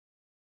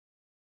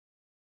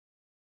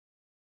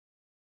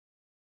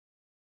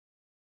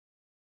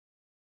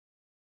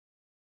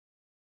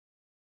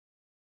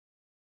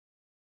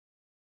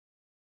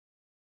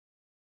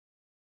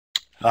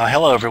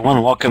Hello,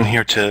 everyone. Welcome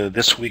here to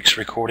this week's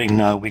recording,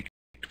 week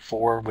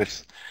 4,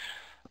 with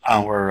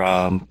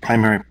our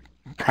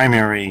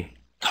primary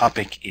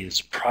topic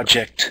is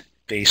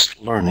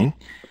project-based learning.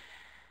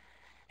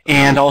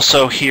 And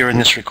also here in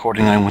this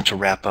recording, I want to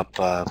wrap up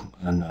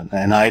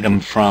an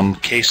item from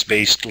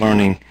case-based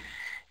learning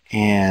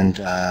and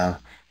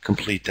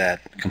complete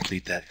that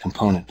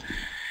component.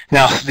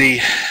 Now,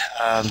 this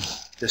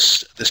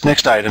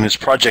next item is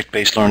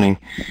project-based learning.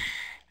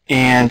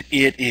 And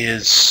it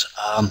is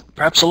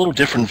perhaps a little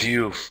different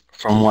view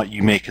from what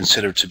you may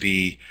consider to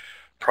be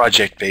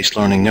project-based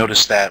learning.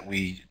 Notice that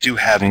we do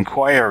have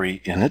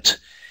inquiry in it,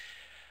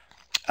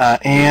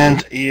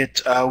 and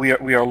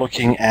we are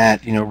looking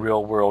at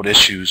real-world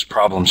issues,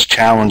 problems,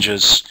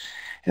 challenges,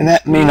 and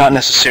that may not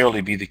necessarily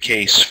be the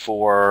case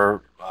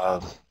for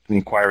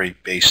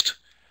inquiry-based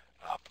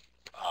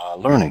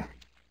learning.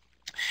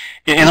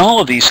 In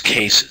all of these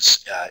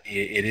cases,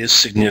 it is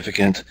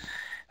significant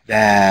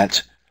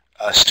that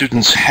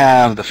students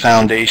have the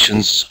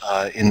foundations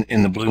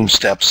in the Bloom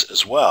steps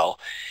as well,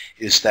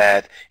 is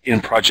that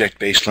in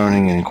project-based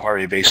learning and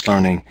inquiry-based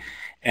learning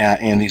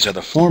and these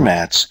other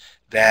formats,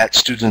 that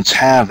students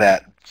have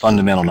that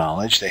fundamental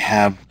knowledge, they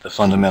have the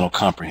fundamental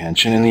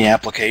comprehension and the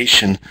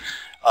application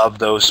of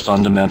those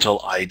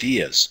fundamental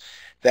ideas.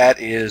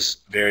 That is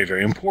very,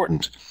 very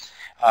important.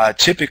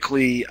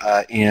 Typically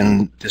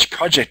in this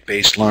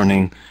project-based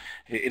learning,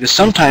 it is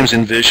sometimes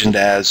envisioned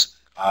as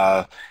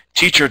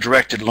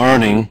teacher-directed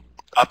learning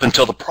up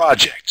until the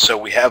project. So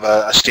we have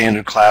a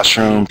standard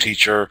classroom,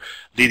 teacher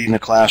leading the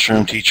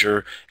classroom,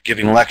 teacher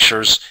giving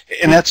lectures,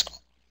 and that's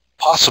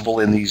possible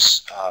in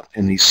these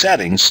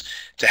settings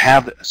to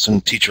have some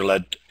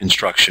teacher-led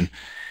instruction.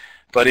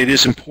 But it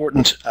is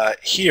important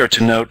here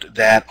to note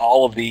that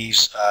all of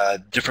these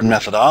different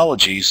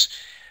methodologies,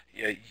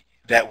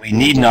 that we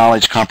need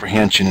knowledge,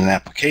 comprehension, and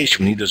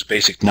application. We need those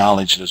basic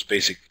knowledge, those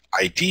basic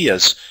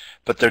ideas,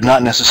 but they're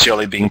not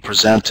necessarily being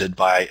presented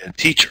by a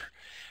teacher.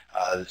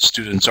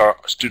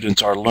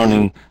 Students are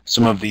learning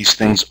some of these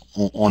things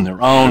on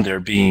their own. They're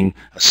being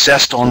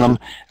assessed on them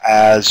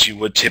as you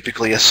would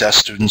typically assess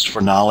students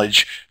for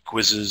knowledge,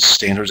 quizzes,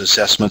 standards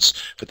assessments,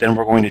 but then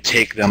we're going to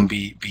take them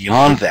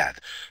beyond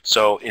that.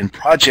 So in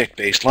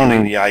project-based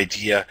learning,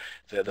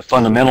 the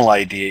fundamental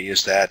idea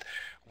is that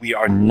we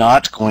are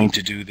not going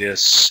to do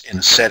this in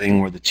a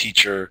setting where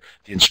the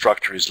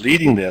instructor is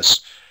leading this,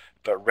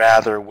 but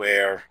rather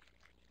where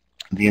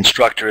the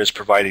instructor is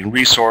providing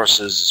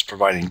resources, is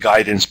providing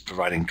guidance,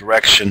 providing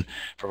direction,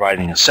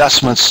 providing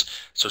assessments,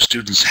 so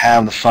students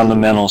have the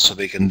fundamentals so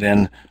they can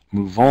then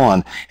move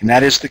on. And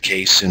that is the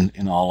case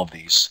in all of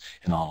these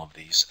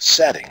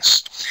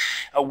settings.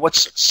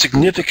 What's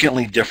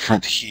significantly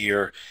different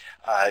here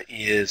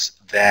is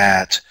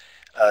that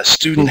a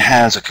student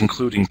has a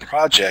concluding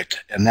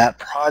project, and that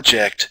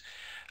project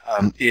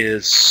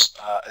is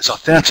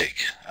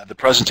authentic. The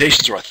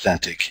presentations are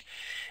authentic,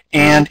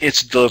 and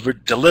it's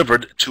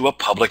delivered to a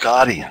public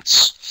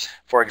audience.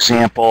 For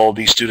example,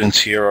 these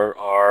students here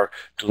are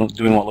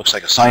doing what looks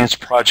like a science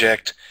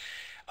project,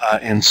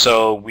 and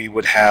so we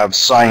would have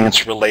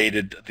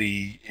science-related,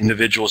 the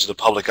individuals of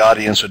the public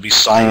audience would be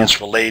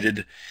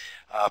science-related.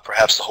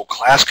 Perhaps the whole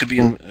class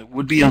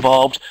would be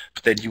involved,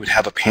 but then you would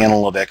have a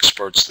panel of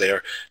experts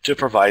there to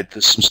provide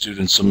some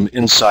students some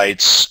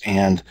insights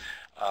and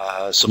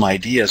some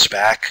ideas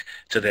back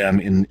to them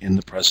in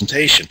the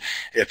presentation.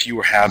 If you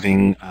were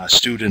having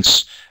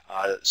students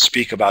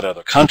speak about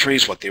other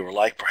countries, what they were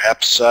like,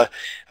 perhaps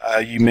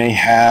you may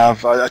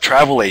have a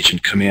travel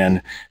agent come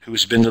in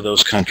who's been to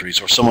those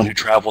countries, or someone who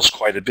travels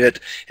quite a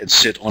bit and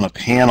sit on a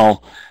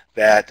panel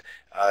that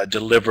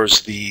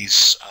delivers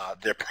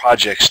their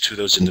projects to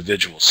those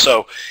individuals.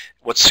 So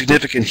what's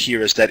significant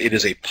here is that it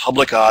is a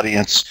public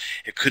audience.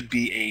 It could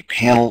be a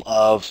panel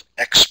of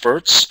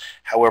experts,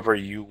 however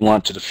you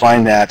want to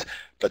define that,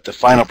 but the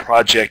final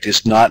project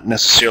is not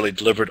necessarily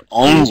delivered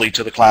only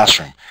to the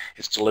classroom.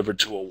 It's delivered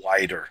to a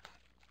wider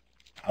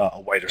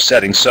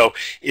setting. So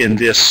in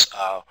this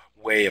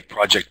way of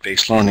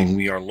project-based learning,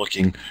 we are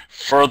looking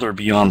further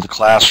beyond the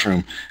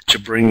classroom to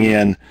bring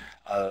in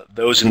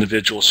those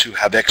individuals who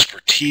have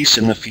expertise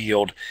in the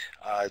field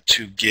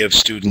to give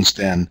students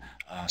then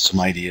some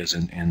ideas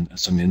and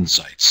some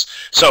insights.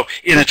 So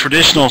in a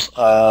traditional,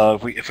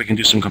 if we can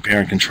do some compare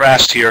and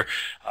contrast here,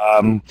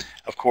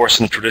 of course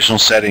in a traditional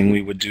setting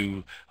we would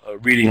do a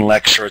reading,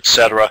 lecture,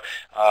 etc.,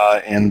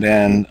 and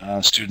then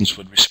students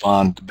would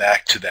respond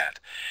back to that.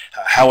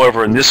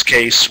 However, in this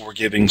case we're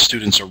giving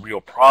students a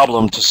real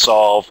problem to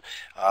solve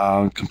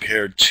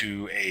compared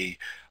to a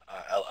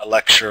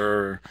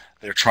lecture.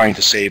 They're trying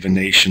to save a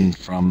nation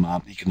from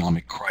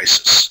economic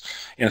crisis.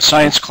 In a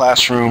science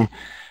classroom,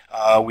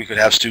 we could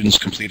have students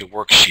complete a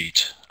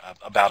worksheet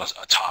about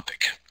a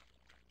topic.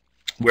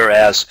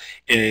 Whereas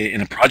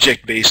in a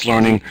project-based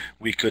learning,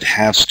 we could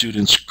have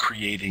students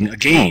creating a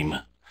game,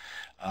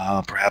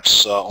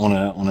 perhaps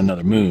on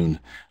another moon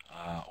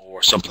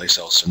or someplace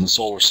else in the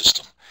solar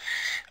system.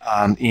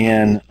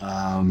 In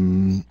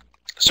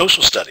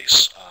social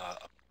studies,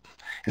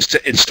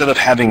 Instead of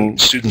having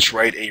students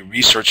write a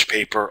research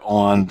paper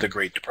on the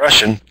Great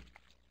Depression,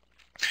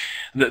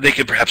 they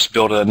could perhaps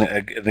build an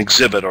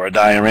exhibit or a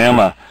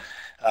diorama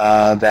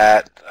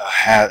that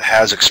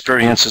has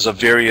experiences of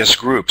various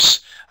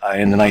groups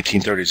in the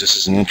 1930s. This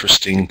is an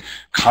interesting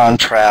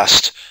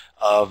contrast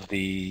of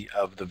the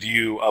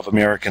view of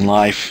American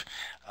life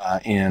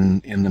in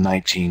the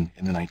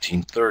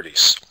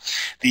 1930s.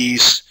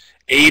 These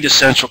 8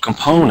 essential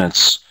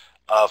components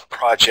of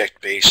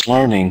project-based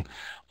learning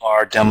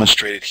are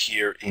demonstrated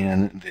here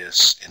in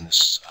this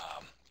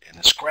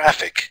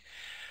graphic,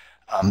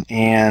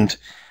 and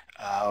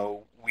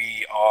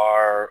we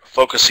are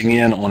focusing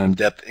in on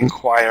in-depth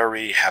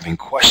inquiry, having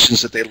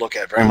questions that they look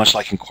at, very much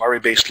like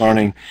inquiry-based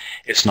learning.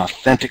 It's an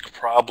authentic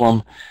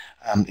problem,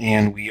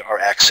 and we are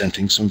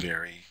accenting some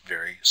very,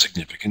 very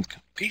significant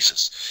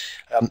pieces.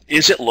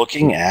 Is it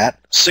looking at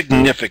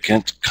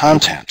significant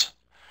content?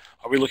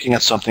 Are we looking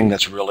at something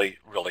that's really,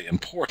 really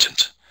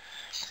important?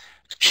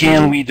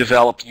 Can we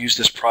use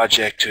this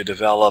project to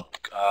develop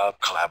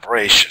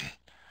collaboration,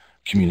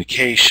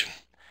 communication,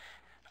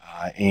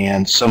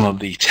 and some of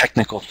the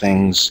technical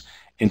things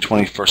in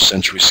 21st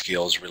century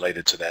skills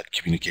related to that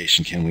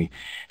communication? Can we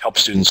help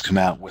students come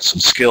out with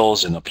some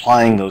skills and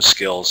applying those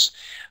skills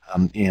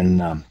in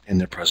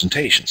their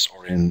presentations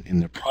or in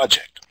their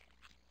project?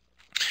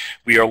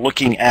 We are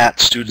looking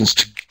at students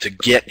to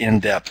get in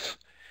depth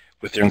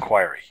with their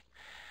inquiry.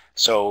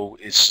 So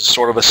it's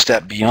sort of a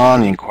step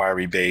beyond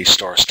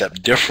inquiry-based, or a step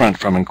different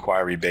from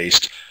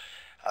inquiry-based,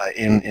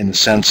 in the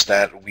sense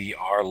that we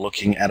are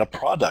looking at a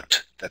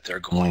product that they're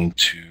going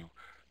to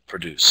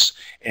produce.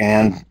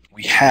 And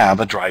we have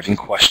a driving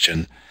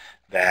question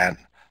that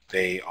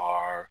they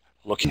are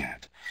looking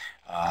at.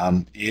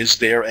 Is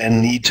there a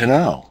need to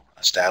know?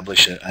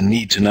 Establish a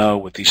need to know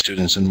with these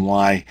students and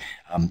why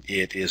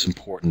it is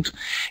important.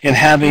 And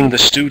having the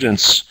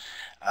students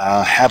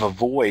have a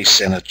voice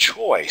and a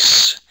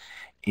choice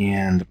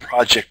in the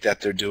project that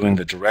they're doing,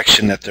 the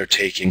direction that they're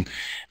taking,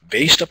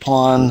 based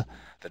upon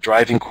the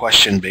driving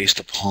question, based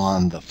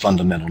upon the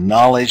fundamental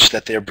knowledge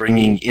that they're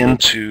bringing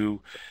into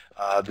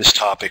this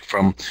topic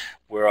from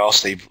where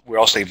else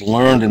they've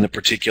learned in the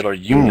particular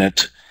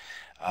unit,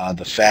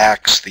 the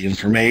facts, the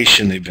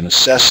information, they've been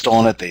assessed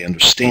on it, they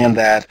understand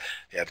that,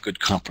 they have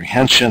good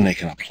comprehension, they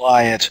can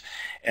apply it,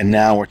 and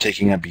now we're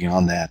taking it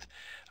beyond that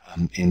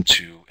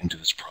into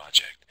this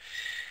project.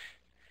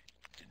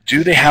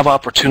 Do they have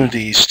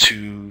opportunities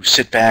to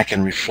sit back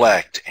and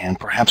reflect and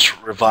perhaps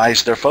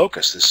revise their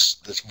focus,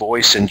 this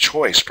voice and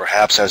choice?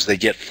 Perhaps as they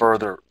get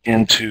further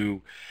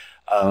into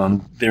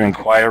their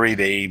inquiry,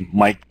 they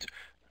might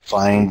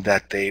find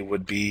that they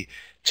would be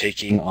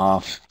taking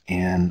off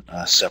in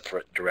a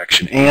separate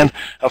direction. And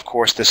of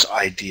course, this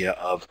idea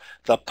of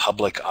the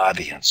public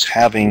audience,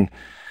 having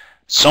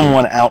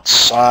someone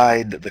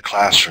outside the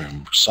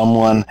classroom,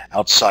 someone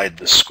outside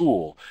the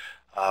school,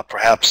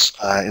 perhaps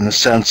in the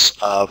sense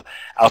of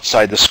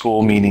outside the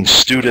school, meaning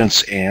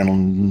students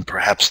and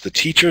perhaps the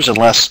teachers,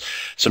 unless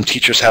some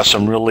teachers have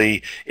some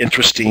really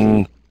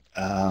interesting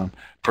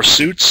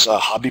pursuits,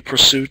 hobby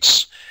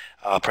pursuits,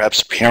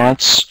 perhaps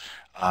parents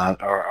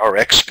are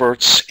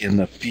experts in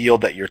the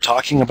field that you're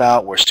talking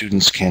about, where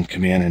students can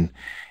come in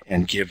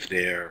and give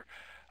their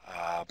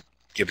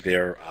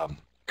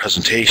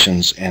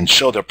presentations and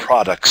show their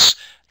products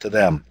to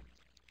them.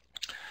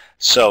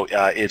 So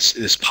it's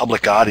this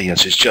public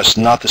audience. It's just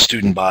not the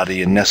student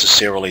body and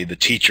necessarily the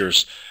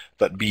teachers,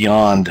 but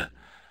beyond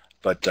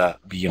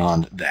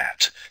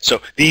that. So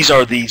these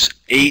are these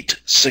 8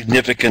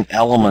 significant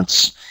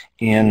elements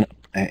in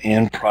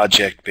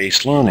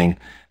project-based learning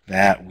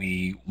that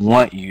we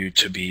want you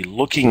to be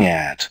looking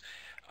at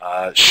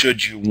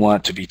should you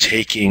want to be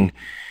taking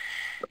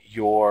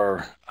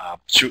your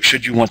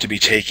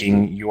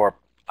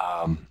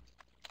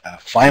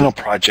final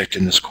project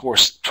in this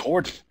course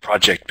toward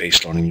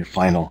project-based learning, your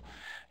final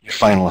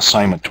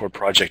assignment toward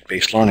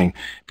project-based learning.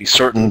 Be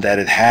certain that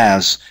it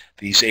has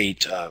these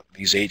eight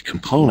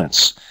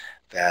components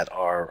that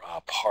are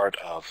part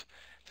of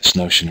this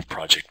notion of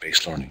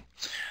project-based learning.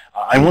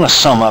 I want to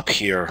sum up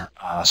here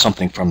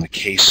something from the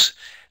case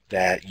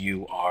that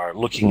you are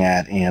looking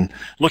at, and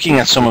looking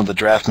at some of the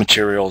draft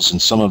materials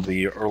and some of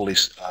the early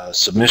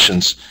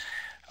submissions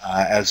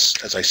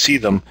as I see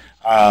them.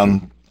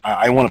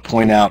 I want to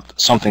point out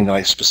something that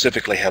I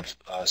specifically have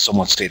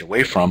somewhat stayed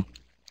away from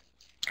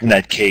in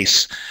that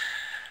case,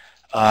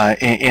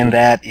 and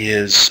that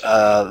is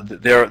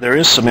there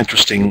is some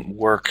interesting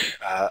work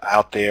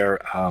out there.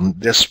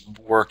 This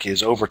work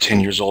is over 10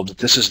 years old, but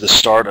this is the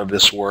start of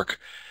this work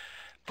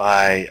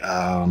by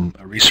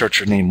a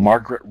researcher named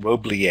Margaret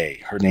Roblier.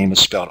 Her name is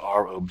spelled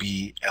R-O-B-L-Y-E-R.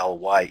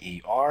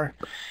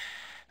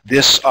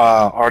 This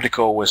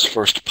article was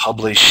first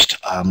published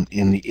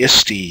in the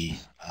ISTE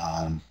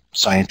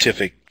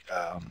scientific,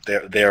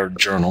 their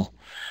journal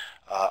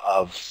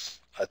of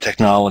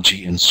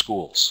technology in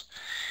schools.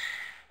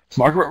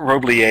 Margaret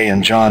Roblier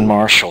and John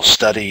Marshall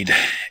studied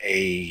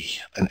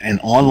an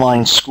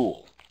online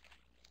school,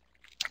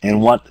 and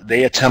what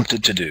they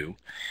attempted to do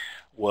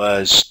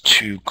was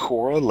to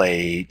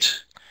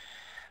correlate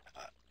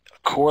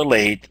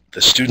correlate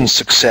the student's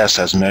success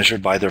as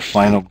measured by their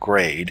final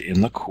grade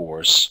in the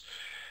course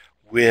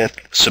with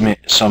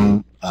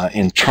some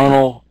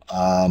internal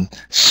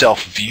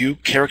self-view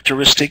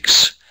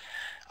characteristics,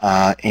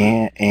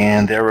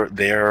 and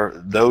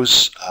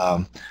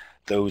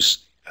those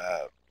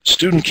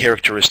student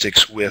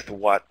characteristics with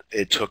what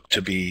it took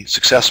to be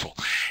successful.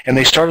 And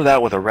they started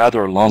out with a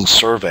rather long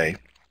survey.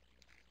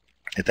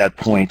 At that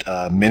point,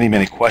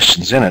 many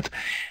questions in it.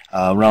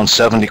 Around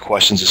 70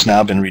 questions. It's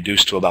now been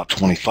reduced to about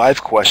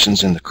 25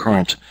 questions in the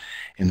current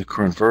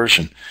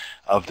version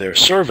of their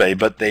survey.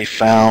 But they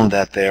found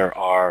that there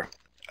are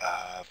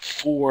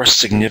four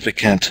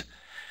significant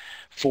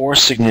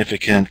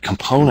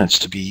components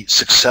to be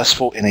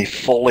successful in a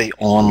fully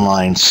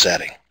online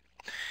setting.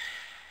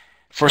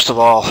 First of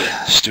all,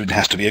 student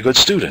has to be a good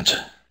student.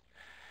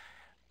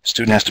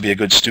 Student has to be a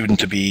good student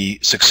to be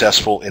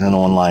successful in an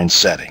online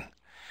setting.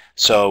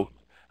 So,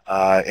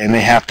 and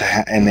they have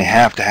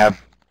to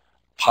have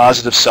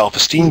positive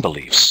self-esteem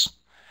beliefs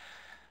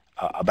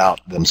about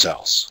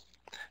themselves.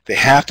 They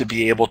have to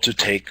be able to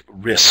take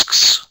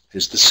risks,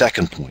 is the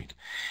second point,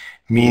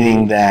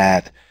 meaning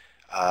that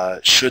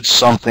should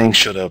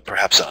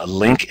perhaps a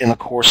link in a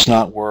course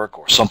not work,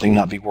 or something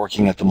not be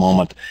working at the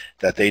moment,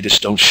 that they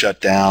just don't shut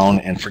down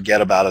and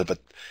forget about it,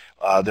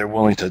 but they're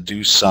willing to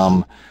do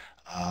some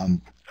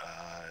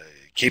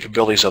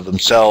capabilities of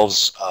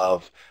themselves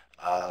of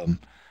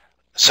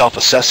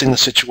self-assessing the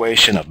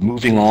situation, of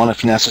moving on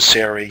if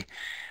necessary,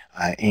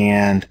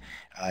 and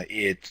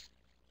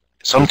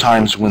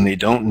sometimes when they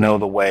don't know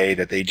the way,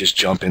 that they just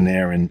jump in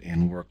there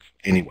and work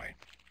anyway.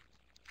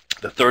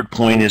 The third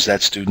point is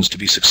that students, to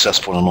be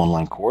successful in an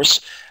online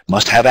course,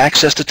 must have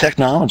access to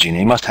technology, and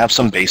they must have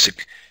some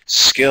basic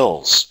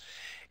skills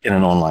in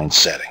an online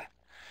setting.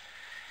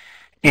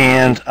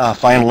 And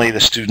finally,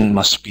 the student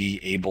must be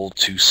able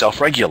to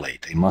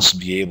self-regulate. They must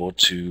be able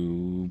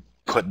to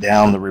put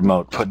down the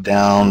remote, put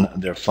down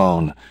their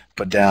phone,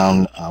 put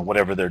down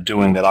whatever they're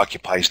doing that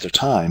occupies their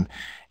time,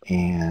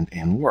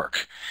 and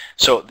work.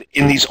 So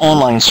in these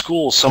online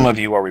schools, some of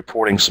you are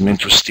reporting some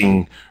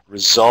interesting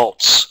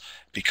results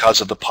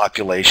because of the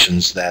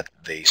populations that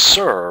they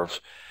serve,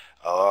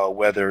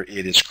 whether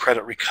it is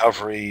credit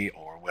recovery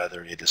or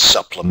whether it is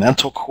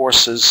supplemental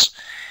courses.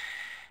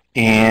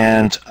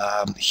 And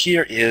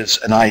here is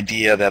an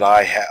idea that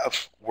I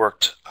have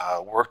worked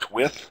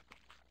with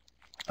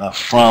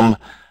from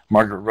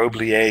Margaret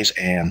Roblier's,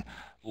 and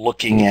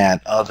looking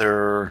at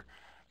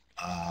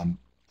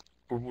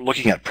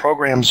looking at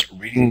programs,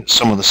 reading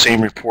some of the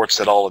same reports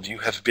that all of you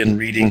have been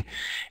reading.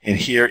 And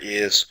here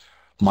is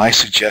my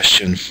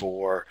suggestion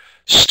for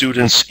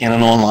students in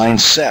an online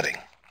setting,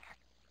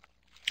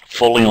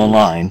 fully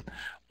online,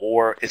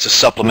 or it's a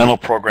supplemental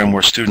program where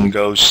a student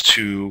goes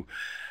to,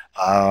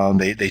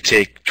 they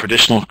take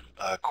traditional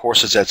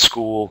courses at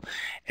school,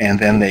 and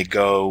then they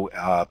go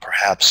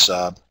perhaps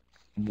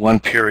one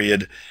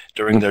period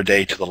during their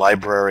day to the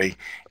library,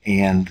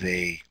 and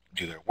they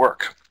do their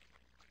work.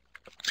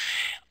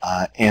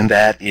 And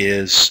that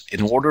is,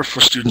 in order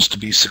for students to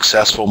be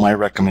successful, my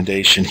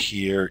recommendation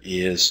here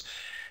is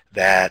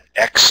that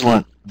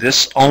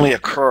this only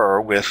occur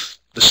with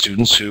the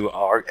students who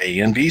are A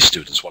and B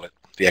students,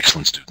 the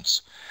excellent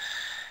students.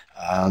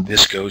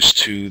 This goes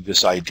to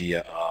this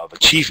idea of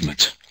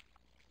achievement.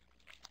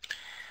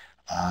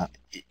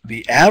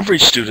 The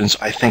average students,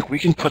 I think we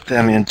can put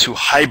them into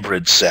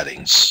hybrid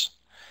settings.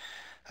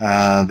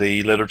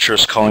 The literature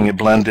is calling it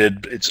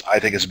blended. I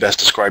think it's best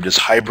described as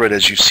hybrid,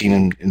 as you've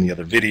seen in the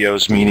other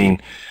videos, meaning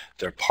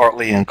they're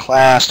partly in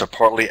class, they're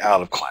partly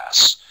out of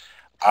class.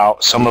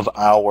 Some of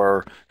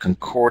our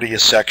Concordia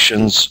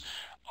sections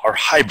are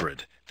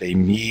hybrid. They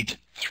meet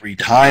 3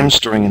 times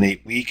during an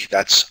 8-week.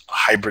 That's a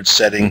hybrid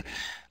setting.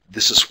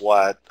 This is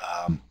what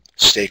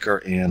Staker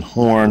and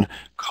Horn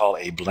call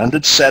a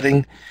blended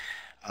setting,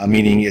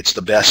 meaning it's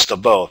the best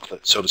of both,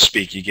 so to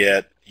speak. You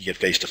get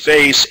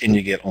face-to-face and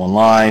you get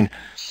online.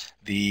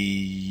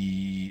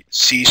 The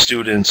C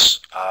students,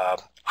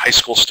 high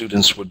school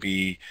students, would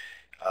be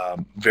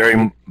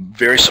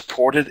very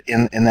supported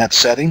in that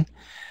setting.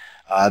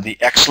 The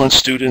excellent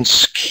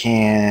students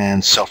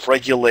can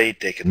self-regulate,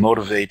 they can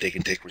motivate, they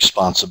can take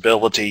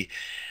responsibility,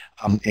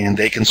 and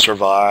they can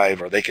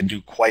survive, or they can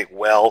do quite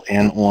well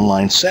in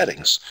online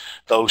settings.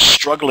 Those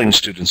struggling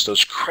students,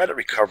 those credit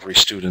recovery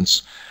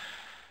students,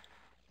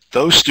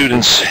 those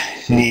students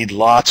need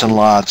lots and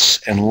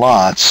lots and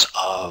lots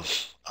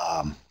of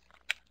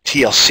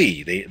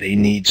TLC. They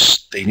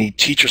need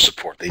teacher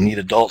support. They need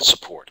adult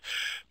support.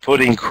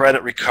 Putting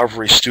credit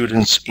recovery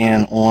students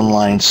in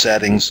online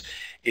settings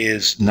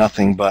is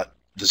nothing but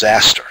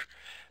disaster.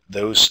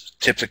 Those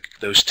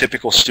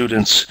typical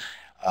students,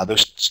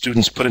 those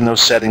students put in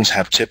those settings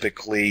have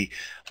typically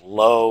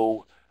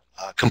low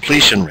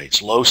completion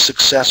rates, low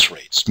success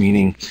rates,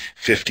 meaning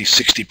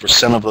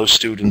 50–60% of those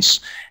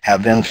students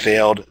have then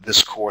failed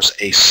this course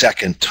a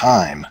second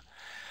time.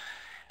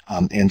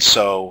 And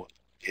so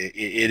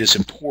it is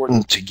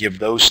important to give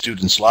those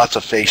students lots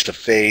of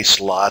face-to-face,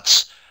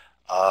 lots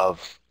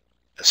of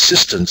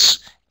assistance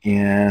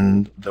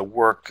in the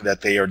work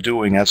that they are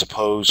doing, as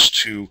opposed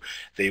to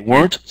they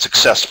weren't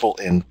successful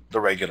in the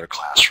regular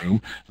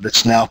classroom.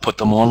 Let's now put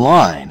them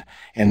online,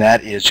 and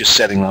that is just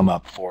setting them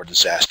up for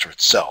disaster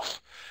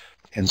itself.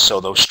 And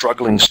so those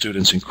struggling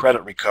students in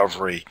credit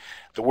recovery,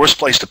 the worst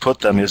place to put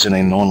them is in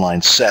an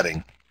online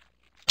setting,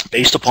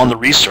 based upon the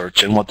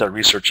research and what that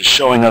research is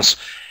showing us,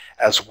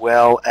 as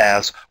well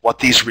as what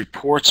these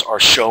reports are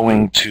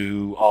showing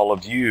to all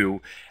of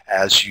you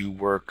as you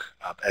work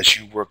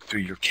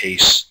through your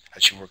case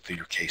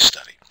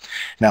study.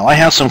 Now, I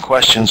have some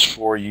questions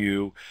for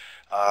you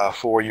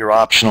for your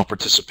optional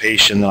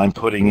participation that I'm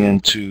putting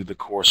into the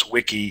course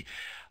wiki,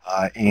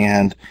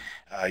 and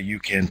you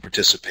can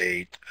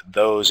participate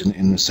those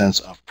in the sense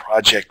of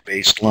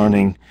project-based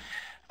learning,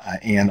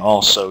 and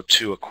also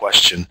to a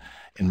question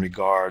in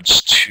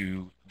regards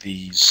to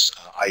these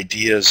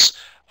ideas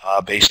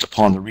based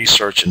upon the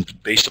research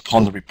and based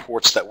upon the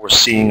reports that we're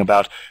seeing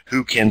about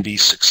who can be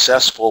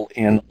successful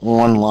in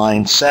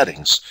online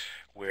settings,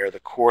 where the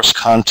course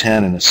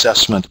content and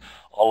assessment,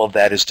 all of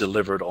that is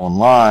delivered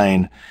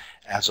online,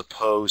 as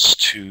opposed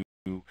to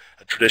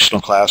a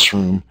traditional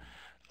classroom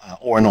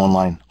or an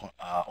online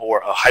or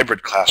a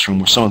hybrid classroom,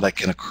 where some of that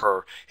can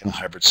occur in a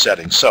hybrid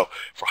setting. So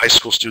for high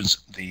school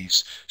students,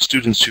 these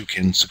students who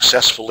can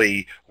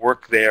successfully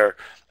work there,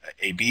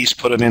 ABs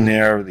put them in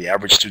there, the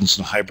average students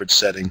in a hybrid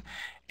setting,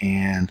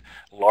 and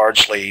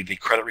largely the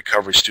credit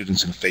recovery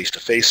students in a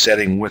face-to-face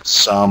setting with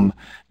some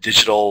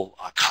digital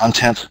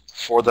content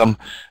for them,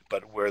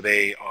 but where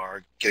they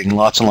are getting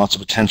lots and lots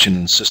of attention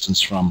and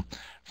assistance from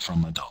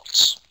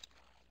adults.